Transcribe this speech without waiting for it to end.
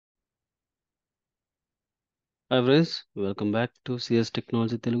Hi friends, welcome back to CS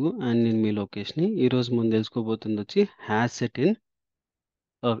technology Telugu and నేను మీ లోకేష్ని. ఈరోజు మనం తెలుసుకోబోతుంది వచ్చి hash set in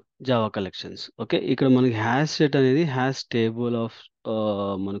Java collections. Okay, ఇక్కడ మనకి హ్యాష్ సెట్ అనేది హ్యాష్ టేబుల్ ఆఫ్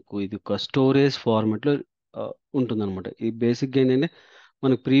మనకు ఇది ఒక స్టోరేజ్ ఫార్మాట్లో ఉంటుందన్నమాట. ఇది బేసిక్గా ఏంటంటే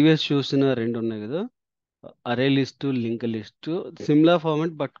మనకు ప్రీవియస్ చూసిన రెండు ఉన్నాయి కదా, అరే list, link list, similar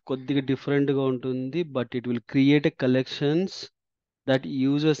format but కొద్దిగా డిఫరెంట్గా ఉంటుంది. But it will create a collections that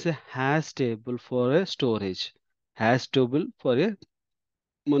uses a hash table for a storage. Hash table for a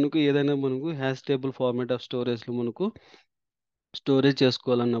మనకు ఏదైనా మనకు హ్యాష్ టేబుల్ ఫార్మాట్ ఆఫ్ స్టోరేజ్లో మనకు స్టోరేజ్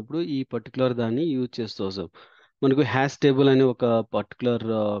చేసుకోవాలన్నప్పుడు ఈ పర్టికులర్ దాన్ని యూజ్ చేస్తూ వస్తాం. మనకు హ్యాష్ టేబుల్ అనే ఒక పర్టికులర్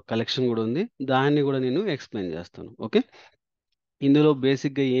కలెక్షన్ కూడా ఉంది. దాన్ని కూడా నేను ఎక్స్ప్లెయిన్ చేస్తాను. ఓకే, ఇందులో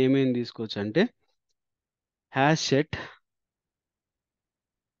బేసిక్గా ఏమేమి తీసుకోవచ్చు అంటే hash set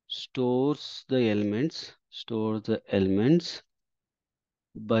stores the elements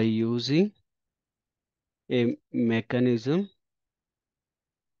by using a mechanism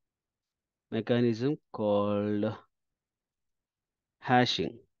called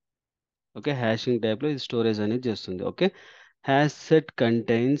hashing. Okay, hashing టైప్లో ఇది స్టోరేజ్ అనేది చేస్తుంది. Okay, hash set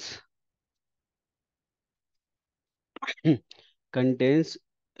contains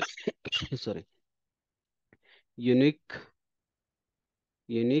sorry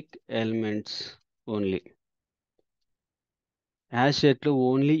unique elements only. Hash సెట్లో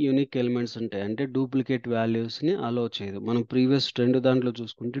ఓన్లీ యూనిక్ ఎలిమెంట్స్ ఉంటాయి, అంటే డూప్లికేట్ వాల్యూస్ని అలో చేయదు. మనం ప్రీవియస్ రెండు దాంట్లో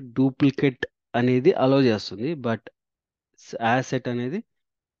చూసుకుంటే డూప్లికేట్ అనేది అలో చేస్తుంది, బట్ హ్యాష్ సెట్ అనేది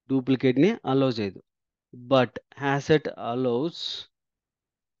డూప్లికేట్ని అలో చేయదు. But hash set allows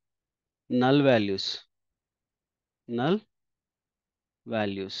null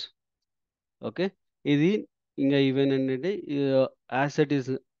values. Okay, ఇది ఇంకా ఈవెన్ ఏంటంటే యాసెట్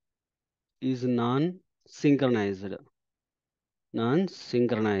ఈజ్ నాన్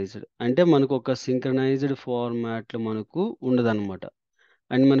సింక్రనైజ్డ్ అంటే మనకు ఒక సింక్రనైజ్డ్ ఫార్మాట్లో మనకు ఉండదన్నమాట.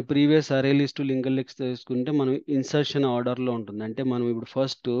 అండ్ మన ప్రీవియస్ అరే లిస్ట్, లింక్ లిస్ట్ తీసుకుంటే మనం ఇన్సర్షన్ ఆర్డర్లో ఉంటుంది. అంటే మనం ఇప్పుడు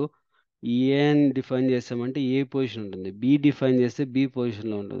ఫస్ట్ ఏని డిఫైన్ చేసామంటే ఏ పొజిషన్ ఉంటుంది, బి డిఫైన్ చేస్తే బి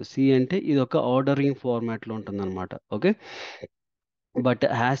పొజిషన్లో ఉంటుంది, సి అంటే ఇది ఒక ఆర్డరింగ్ ఫార్మాట్లో ఉంటుంది అనమాట. ఓకే, బట్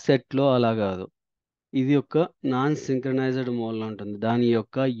హ్యాష్ సెట్లో అలా కాదు. ఇది ఒక నాన్ సింక్రనైజ్డ్ మోడ్లో ఉంటుంది. దాని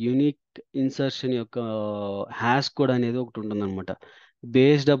యొక్క యూనిక్ ఇన్సర్షన్ యొక్క హ్యాష్ కోడ్ అనేది ఒకటి ఉంటుంది అనమాట.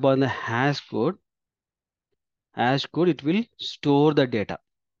 Based upon the hash code it will store the data.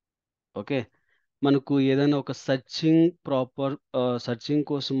 Okay, మనకు ఏదైనా ఒక సర్చింగ్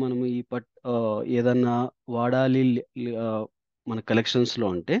కోసం మనము ఏదన్నా వాడాలి మన కలెక్షన్స్లో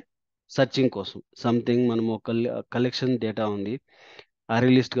అంటే సర్చింగ్ కోసం సంథింగ్ మనం ఒక కలెక్షన్ డేటా ఉంది, అరే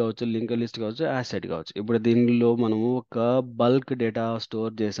లిస్ట్ కావచ్చు, లింక్ లిస్ట్ కావచ్చు, యాసెట్ కావచ్చు. ఇప్పుడు దీనిలో మనము ఒక బల్క్ డేటా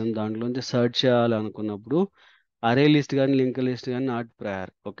స్టోర్ చేసాం, దాంట్లోంచి సెర్చ్ చేయాలనుకున్నప్పుడు అరే లిస్ట్ కానీ లింక్ లిస్ట్ కానీ not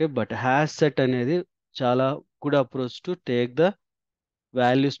prior. Okay, but hash set అనేది చాలా good approach to take the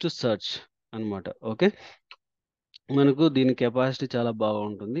values to search అనమాట. ఓకే, మనకు దీని కెపాసిటీ చాలా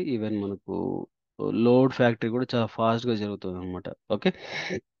బాగుంటుంది. ఈవెన్ మనకు లోడ్ ఫ్యాక్టరీ కూడా చాలా ఫాస్ట్గా జరుగుతుంది అనమాట. ఓకే,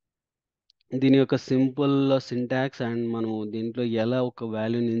 దీని యొక్క సింపుల్ సింటాక్స్ అండ్ మనం దీంట్లో ఎలా ఒక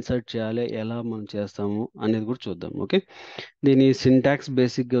వాల్యూని ఇన్సర్ట్ చేయాలి, ఎలా మనం చేస్తాము అనేది కూడా చూద్దాం. ఓకే, దీని సింటాక్స్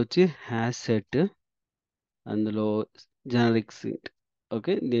బేసిక్గా వచ్చి హ్యాష్ సెట్, అందులో జనరిక్ సింట్.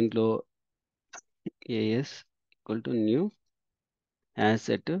 ఓకే, దీంట్లో as equal to new hash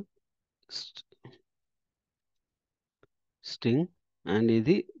set string and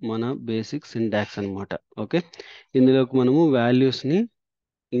ఇది మన బేసిక్ సింటాక్స్ అనమాట. ఓకే, ఇందులోకి మనము వాల్యూస్ని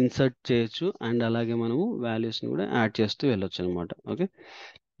ఇన్సర్ట్ చేయొచ్చు అండ్ అలాగే మనము వాల్యూస్ని కూడా యాడ్ చేస్తూ వెళ్ళొచ్చు అనమాట. ఓకే,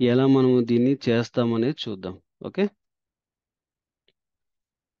 ఎలా మనము దీన్ని చేస్తామనేది చూద్దాం. Okay,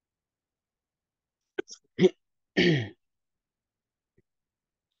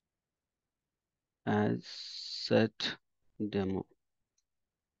 as set demo.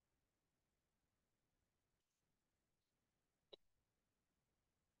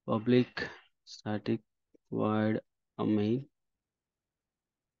 Public static void main.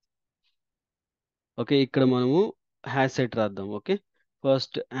 Okay, ఇక్కడ మనము హ్యాష్ సెట్ రాద్దాం. Okay,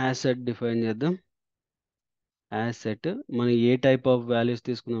 first hash set define చేద్దాం. హ్యాష్ సెట్ మనం ఏ టైప్ ఆఫ్ వాల్యూస్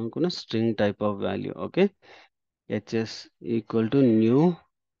తీసుకుందాం అనుకున్న string type of value. Okay, HS equal to new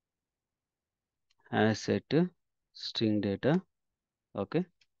hash set string data. Okay,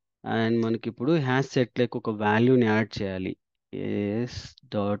 and మనకి ఇప్పుడు hash సెట్లోకి ఒక వాల్యూని యాడ్ చేయాలి, S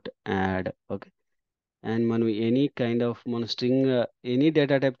dot add. Okay, and మనం ఎనీ కైండ్ ఆఫ్ మన స్ట్రింగ్ ఎనీ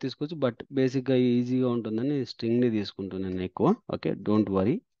డేటా టైప్ తీసుకోవచ్చు, బట్ బేసిక్గా ఈజీగా ఉంటుందని స్ట్రింగ్ని తీసుకుంటున్నాను ఎక్కువ. ఓకే, డోంట్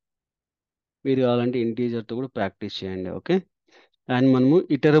వరీ, మీరు కావాలంటే ఇంటీజర్తో కూడా ప్రాక్టీస్ చేయండి. ఓకే, అండ్ మనము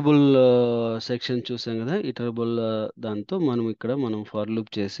ఇటరబుల్ సెక్షన్ చూసాం కదా, ఇటరబుల్ దాంతో మనం ఇక్కడ ఫర్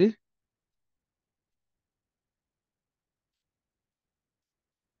లూప్ చేసి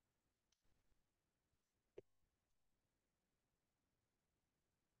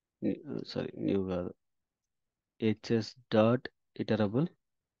సారీ న్యూ కాదు, హెచ్ఎస్ డాట్ ఇటరబుల్.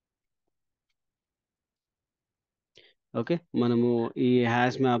 ఓకే, మనము ఈ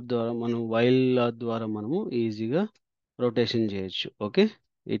హ్యాష్ మ్యాప్ ద్వారా మనం వైల్ ద్వారా మనము ఈజీగా రొటేషన్ చేయొచ్చు. Okay,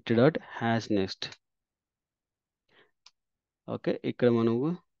 it dot hash next. Okay, ఇక్కడ మనము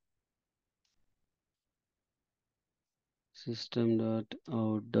system dot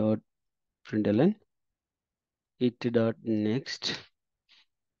out dot println it dot next.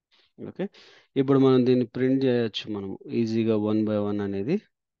 Okay, ఇప్పుడు మనం దీన్ని ప్రింట్ చేయొచ్చు మనం ఈజీగా 1 by 1 అనేది.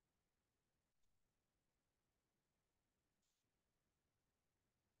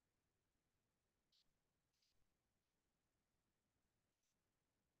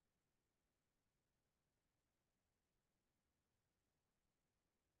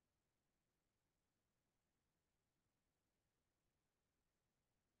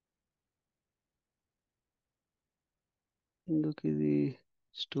 ఎందుకు ఇది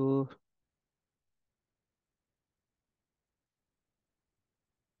స్టోర్?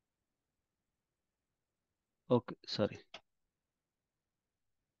 Okay, sorry.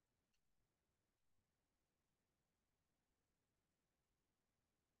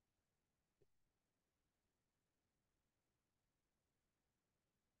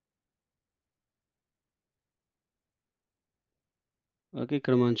 ఓకే,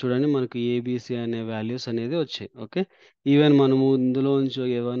 ఇక్కడ మనం చూడండి మనకు ఏబిసి అనే వాల్యూస్ అనేది వచ్చాయి. ఓకే, ఈవెన్ మనము ఇందులో నుంచి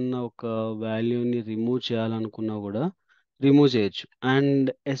ఏమన్నా ఒక వాల్యూని రిమూవ్ చేయాలనుకున్నా కూడా రిమూవ్ చేయొచ్చు. అండ్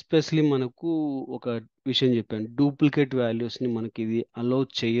ఎస్పెషలీ మనకు ఒక విషయం చెప్పాను, డూప్లికేట్ వాల్యూస్ని మనకి ఇది అలౌ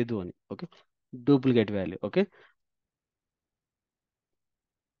చేయదు అని. Okay, duplicate value. Okay,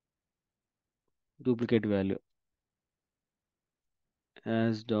 duplicate value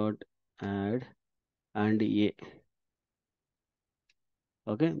as dot add and A.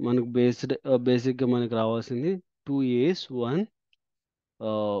 Okay, మనకు బేసిక్గా మనకు రావాల్సింది 2 A's 1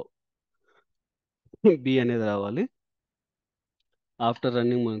 బి అనేది రావాలి. ఆఫ్టర్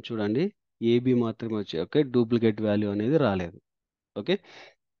రన్నింగ్ మనం చూడండి ఏబి మాత్రమే వచ్చాయి. ఓకే, డూప్లికేట్ వాల్యూ అనేది రాలేదు. ఓకే,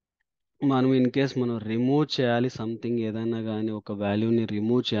 మనం ఇన్ కేస్ మనం రిమూవ్ చేయాలి సంథింగ్, ఏదైనా కానీ ఒక వాల్యూని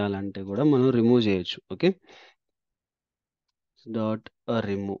రిమూవ్ చేయాలంటే కూడా మనం రిమూవ్ చేయొచ్చు. Okay, dot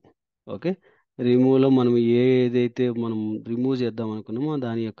remove. ఓకే, రిమూవ్లో మనం ఏదైతే మనం రిమూవ్ చేద్దాం అనుకున్నామో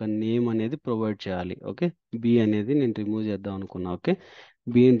దాని యొక్క నేమ్ అనేది ప్రొవైడ్ చేయాలి. ఓకే, బి అనేది నేను రిమూవ్ చేద్దాం అనుకున్నా. ఓకే,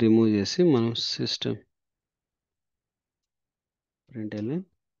 బిని రిమూవ్ చేసి మనం సిస్టమ్ ప్రింట్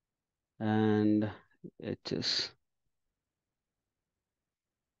అండ్ హెచ్ఎస్.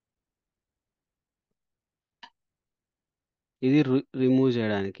 ఇది రిమూవ్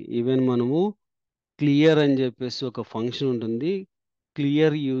చేయడానికి. ఈవెన్ మనము క్లియర్ అని చెప్పేసి ఒక ఫంక్షన్ ఉంటుంది.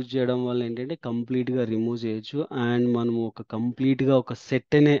 క్లియర్ యూజ్ చేయడం వల్ల ఏంటంటే కంప్లీట్గా రిమూవ్ చేయొచ్చు. అండ్ మనము ఒక కంప్లీట్గా ఒక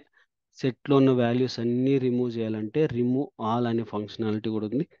సెట్ అనే సెట్లో ఉన్న వాల్యూస్ అన్నీ రిమూవ్ చేయాలంటే రిమూవ్ ఆల్ అనే ఫంక్షనాలిటీ కూడా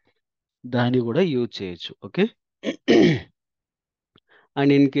ఉంది, దాన్ని కూడా యూజ్ చేయొచ్చు. ఓకే,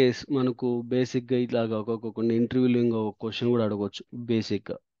 అండ్ ఇన్ కేస్ మనకు బేసిక్గా ఇట్లాగా ఒక్కొక్క ఇంటర్వ్యూలో ఇంకొక క్వశ్చన్ కూడా అడగవచ్చు.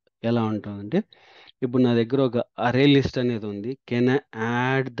 బేసిక్గా ఎలా ఉంటుందంటే, ఇప్పుడు నా దగ్గర ఒక అరే లిస్ట్ అనేది ఉంది, కెన్ ఐ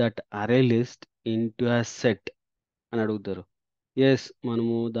యాడ్ దట్ అరే list in to a set అని అడుగుతారు. ఎస్,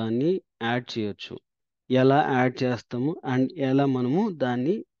 మనము దాన్ని యాడ్ చేయొచ్చు. ఎలా యాడ్ చేస్తాము అండ్ ఎలా మనము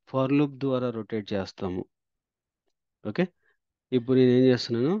దాన్ని ఫర్ లూప్ ద్వారా రొటేట్ చేస్తాము. ఓకే, ఇప్పుడు నేను ఏం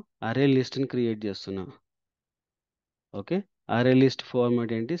చేస్తున్నాను, అరే లిస్ట్ని క్రియేట్ చేస్తున్నా. ఓకే, అరే లిస్ట్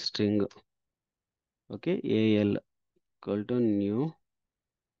ఫార్మాట్ ఏంటి, string. Okay, AL equal to new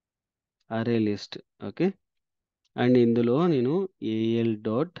అరే లిస్ట్. ఓకే, అండ్ ఇందులో నేను AL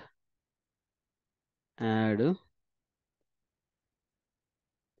dot add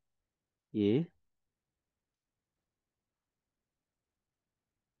A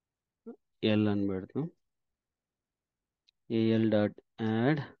L అని పెడతాం. ఏఎల్ డాట్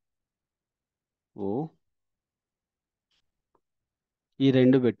యాడ్ ఓ, ఈ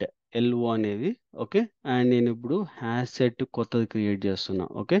రెండు పెట్టా, ఎల్ఓ అనేది. ఓకే, అండ్ నేను ఇప్పుడు హ్యాష్ సెట్ కొత్తది క్రియేట్ చేస్తున్నా.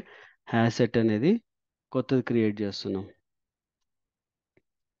 ఓకే, హ్యాష్ సెట్ అనేది కొత్తది క్రియేట్ చేస్తున్నాం,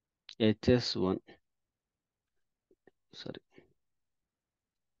 hs1. Sorry,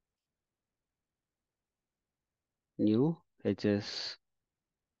 new HS.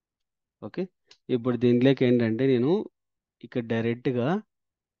 Okay, ఇప్పుడు దీంట్లోకి ఏంటంటే నేను ఇక్కడ డైరెక్ట్గా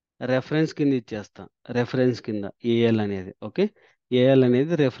రెఫరెన్స్ కింద ఇచ్చేస్తా. రెఫరెన్స్ కింద ఏఎల్ అనేది. ఓకే, ఏఎల్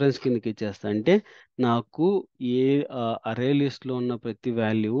అనేది రెఫరెన్స్ కిందకి ఇచ్చేస్తా. అంటే నాకు ఏ అరే లిస్ట్లో ఉన్న ప్రతి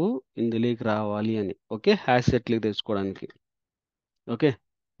వాల్యూ ఇందులోకి రావాలి అని. ఓకే, హ్యాష్ సెట్లకి తెచ్చుకోవడానికి. ఓకే,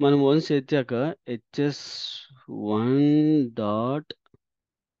 మనం వన్స్ వచ్చాక hs1 డాట్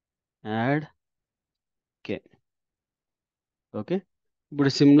యాడ్ కే. ఓకే, ఇప్పుడు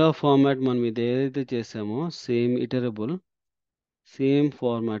సిమ్లా ఫార్మాట్ మనం ఇది ఏదైతే చేసామో సేమ్ ఇటరబుల్ సేమ్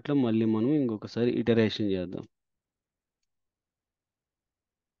ఫార్మాట్లో మళ్ళీ మనం ఇంకొకసారి ఇటరేషన్ చేద్దాం.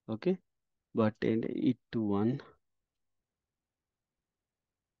 ఓకే, బట్ ఏంటి ఇట్ వన్.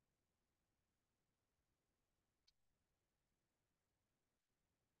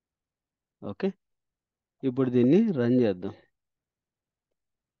 ఓకే, ఇప్పుడు దీన్ని రన్ చేద్దాం.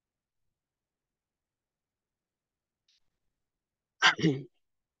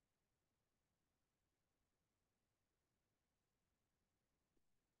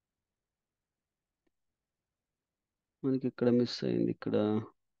 మనకి ఇక్కడ మిస్ అయింది. ఇక్కడ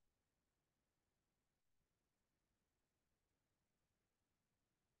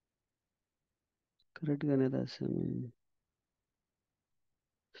కరెక్ట్గానే రాసాము.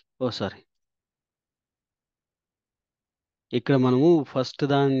 ఓ సారీ, ఇక్కడ మనము ఫస్ట్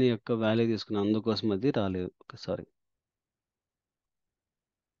దాని యొక్క వాల్యూ తీసుకున్నాం, అందుకోసం అది రాలేదు. సారీ.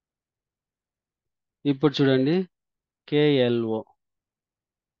 ఇప్పుడు చూడండి, కేఎల్ఓ.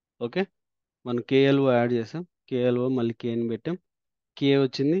 ఓకే, మనం కేఎల్ఓ యాడ్ చేసాం. కేఎల్ఓ మళ్ళీ కేని పెట్టాం, కే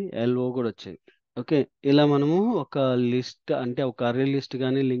వచ్చింది, ఎల్ఓ కూడా వచ్చింది. ఓకే, ఇలా మనము ఒక లిస్ట్ అంటే ఒక అర్రే లిస్ట్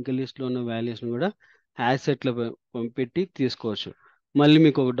కానీ లింక్ లిస్ట్లో ఉన్న వాల్యూస్ని కూడా హ్యాష్ సెట్లో పెట్టి తీసుకోవచ్చు. మళ్ళీ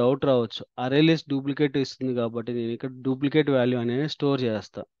మీకు ఒక డౌట్ రావచ్చు, అర్రే లిస్ట్ డూప్లికేట్ ఇస్తుంది కాబట్టి నేను ఇక్కడ డూప్లికేట్ వాల్యూ అనేది స్టోర్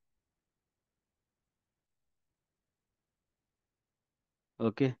చేస్తా.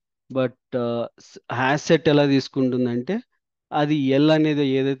 ఓకే, బట్ హ్యాష్ సెట్ ఎలా తీసుకుంటుందంటే అది ఎల్ అనేది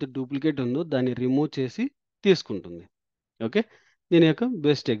ఏదైతే డూప్లికేట్ ఉందో దాన్ని రిమూవ్ చేసి తీసుకుంటుంది. ఓకే, దీని యొక్క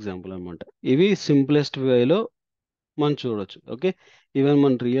బెస్ట్ ఎగ్జాంపుల్ అనమాట. ఇవి సింప్లెస్ట్ వేలో మనం చూడొచ్చు. ఓకే, ఈవెన్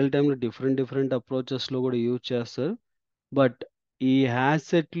మన రియల్ టైంలో డిఫరెంట్ డిఫరెంట్ అప్రోచెస్లో కూడా యూజ్ చేస్తారు. బట్ ఈ హ్యాష్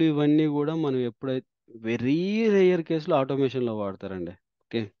సెట్లు ఇవన్నీ కూడా మనం ఎప్పుడైతే వెరీ రేయర్ కేసులో ఆటోమేషన్లో వాడతారండి.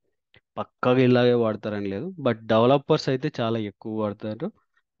 ఓకే, పక్కాగా ఇలాగే వాడతారని లేదు, బట్ డెవలపర్స్ అయితే చాలా ఎక్కువ వాడతారు.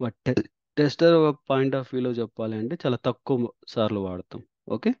 బట్ టెస్టర్ పాయింట్ ఆఫ్ వ్యూలో చెప్పాలి అంటే చాలా తక్కువ సార్లు వాడతాం.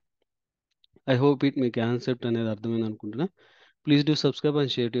 Okay, I hope it me concept అనేది అర్థమైంది అనుకుంటున్నా. Please do subscribe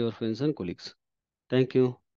and share to your friends and colleagues. Thank you.